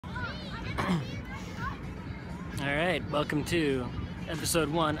Alright, welcome to episode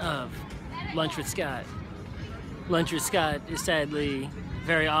 1 of Lunch with Scott. Lunch with Scott is sadly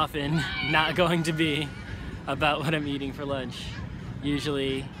very often not going to be about what I'm eating for lunch.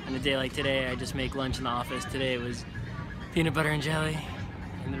 Usually on a day like today I just make lunch in the office. Today it was peanut butter and jelly,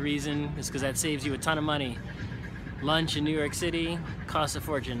 and the reason is because that saves you a ton of money. Lunch in New York City costs a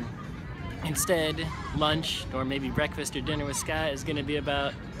fortune. Instead, lunch or maybe breakfast or dinner with Scott is going to be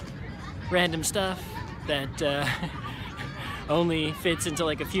about random stuff that only fits into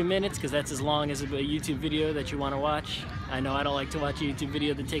like a few minutes, because that's as long as a YouTube video that you want to watch. I know I don't like to watch a YouTube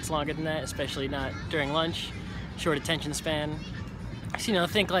video that takes longer than that, especially not during lunch. Short attention span. So, you know,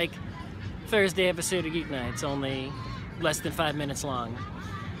 think like Thursday episode of Geek Night. It's only less than 5 minutes long.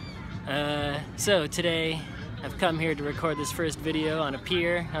 So today I've come here to record this first video on a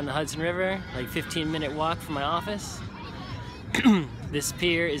pier on the Hudson River, like 15-minute walk from my office. This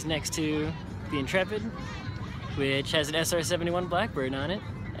pier is next to the Intrepid, which has an SR-71 Blackbird on it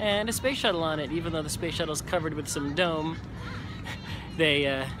and a space shuttle on it. Even though the space shuttle's covered with some dome,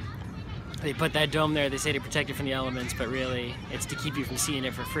 they put that dome there, they say, to protect it from the elements, but really it's to keep you from seeing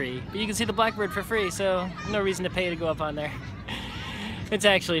it for free. But you can see the Blackbird for free, so no reason to pay to go up on there. It's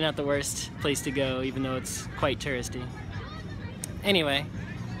actually not the worst place to go, even though it's quite touristy. Anyway,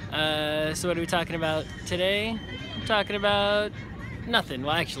 so what are we talking about today? We're talking about nothing.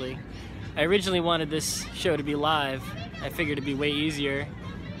 Well, actually, I originally wanted this show to be live. I figured it'd be way easier,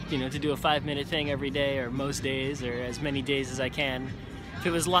 you know, to do a 5-minute thing every day, or most days, or as many days as I can. If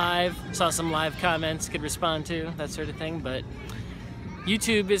it was live, saw some live comments, could respond to, that sort of thing, but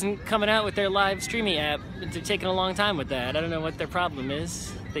YouTube isn't coming out with their live streaming app. They're taking a long time with that. I don't know what their problem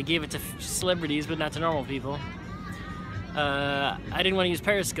is. They gave it to celebrities, but not to normal people. I didn't want to use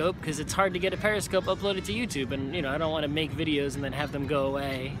Periscope because it's hard to get a Periscope uploaded to YouTube, and you know, I don't want to make videos and then have them go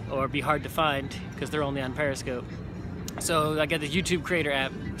away or be hard to find because they're only on Periscope. So I got the YouTube Creator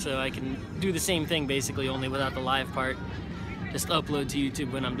app, so I can do the same thing basically, only without the live part. Just upload to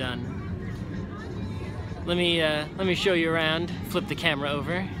YouTube when I'm done. Let me show you around. Flip the camera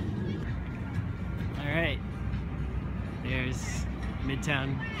over. All right, there's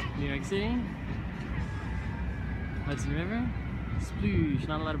Midtown, New York City. Hudson River. Sploosh.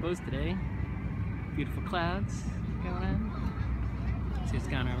 Not a lot of boats today. Beautiful clouds going on. Let's see what's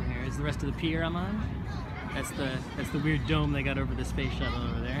going on over here. Is the rest of the pier I'm on? That's the weird dome they got over the space shuttle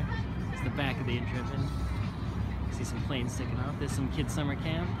over there. It's the back of the Intrepid. See some planes sticking off. There's some kids' summer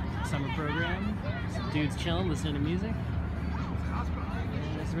camp, summer program. Some dudes chilling, listening to music.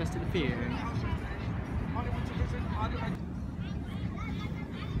 And there's the rest of the pier.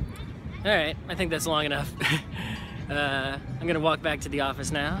 Alright, I think that's long enough. I'm gonna walk back to the office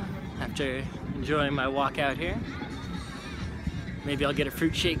now after enjoying my walk out here. Maybe I'll get a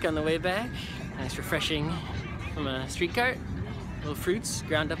fruit shake on the way back. Nice refreshing from a street cart. Little fruits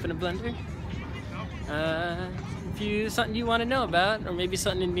ground up in a blender. If something you want to know about, or maybe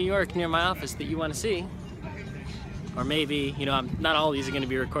something in New York near my office that you want to see, or maybe, you know, not all these are going to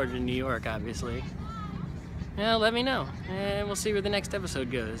be recorded in New York, obviously. Yeah, let me know, and we'll see where the next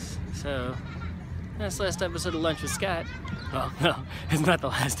episode goes. So, that's the last episode of Lunch with Scott. Well, no, it's not the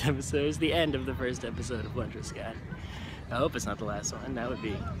last episode. It's the end of the first episode of Lunch with Scott. I hope it's not the last one. That would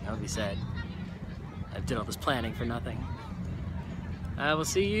be sad. I did all this planning for nothing. I will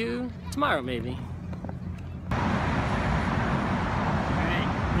see you tomorrow, maybe. Alright,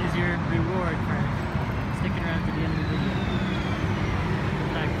 here's your reward for sticking around to the end of the video.